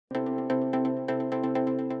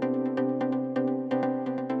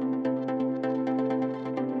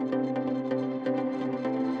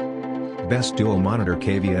Best Dual Monitor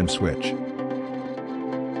KVM Switch.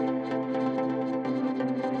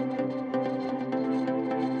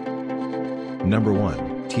 Number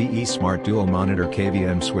 1, TE Smart Dual Monitor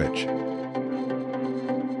KVM Switch.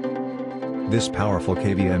 This powerful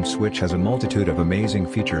KVM switch has a multitude of amazing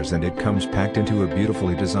features, and it comes packed into a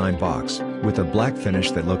beautifully designed box, with a black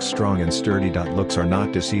finish that looks strong and sturdy. Looks are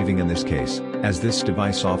not deceiving in this case, as this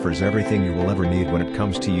device offers everything you will ever need when it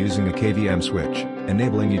comes to using a KVM switch,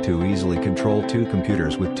 enabling you to easily control two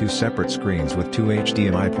computers with two separate screens with two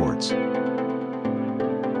HDMI ports.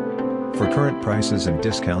 For current prices and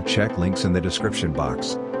discount, check links in the description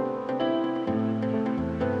box.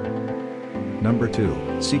 Number 2,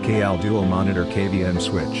 CKL Dual Monitor KVM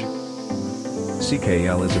Switch.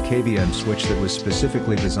 CKL is a KVM switch that was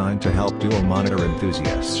specifically designed to help dual monitor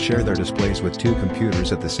enthusiasts share their displays with two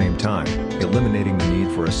computers at the same time, eliminating the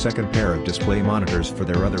need for a second pair of display monitors for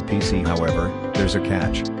their other PC. However, there's a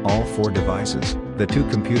catch: all four devices, the two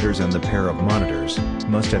computers and the pair of monitors,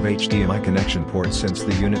 must have HDMI connection ports, since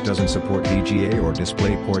the unit doesn't support VGA or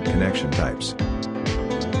DisplayPort connection types.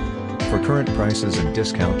 For current prices and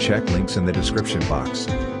discount, check links in the description box.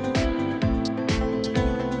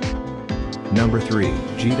 Number 3,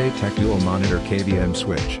 G-Detect Dual Monitor KVM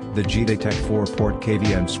Switch. The G-Detect 4-port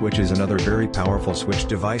KVM switch is another very powerful switch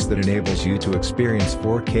device that enables you to experience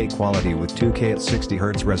 4K quality with 2K at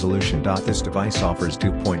 60Hz resolution. This device offers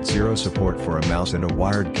 2.0 support for a mouse and a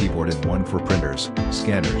wired keyboard, and one for printers,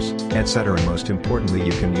 scanners, etc. Most importantly,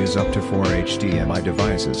 you can use up to 4 HDMI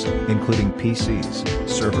devices, including PCs,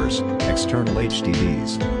 servers, external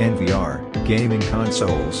HDDs, NVR, gaming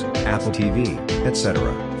consoles, Apple TV,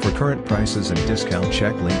 etc. For current prices and discount,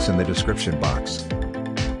 check links in the description box.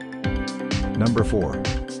 Number 4,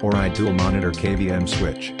 Ori Dual Monitor KVM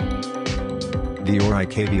Switch. The Ori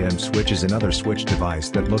KVM Switch is another switch device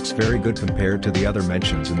that looks very good compared to the other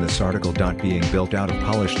mentions in this article. Being built out of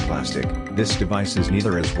polished plastic, this device is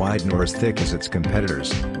neither as wide nor as thick as its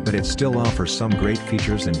competitors, but it still offers some great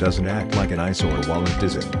features and doesn't act like an eyesore while it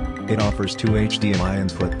does it. It offers two HDMI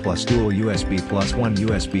input plus dual USB plus one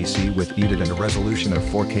USB-C with EDIT and a resolution of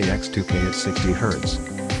 4K x 2K at 60 Hz.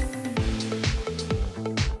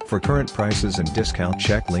 For current prices and discount,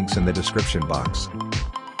 check links in the description box.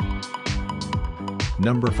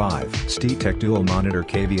 Number 5, STTech Dual Monitor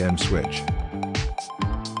KVM Switch.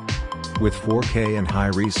 With 4K and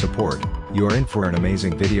high-res support, you're in for an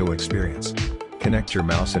amazing video experience. Connect your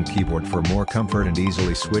mouse and keyboard for more comfort and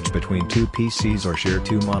easily switch between two PCs or share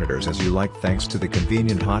two monitors as you like, thanks to the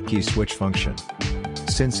convenient hotkey switch function.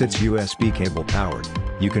 Since it's USB cable powered,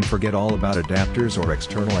 you can forget all about adapters or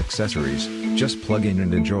external accessories, just plug in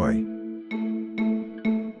and enjoy.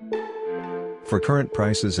 For current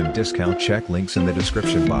prices and discount, check links in the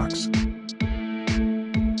description box.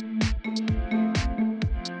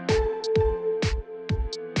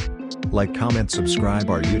 Like, comment, subscribe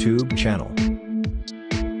our YouTube channel.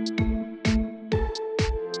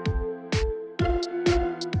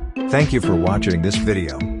 Thank you for watching this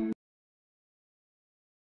video.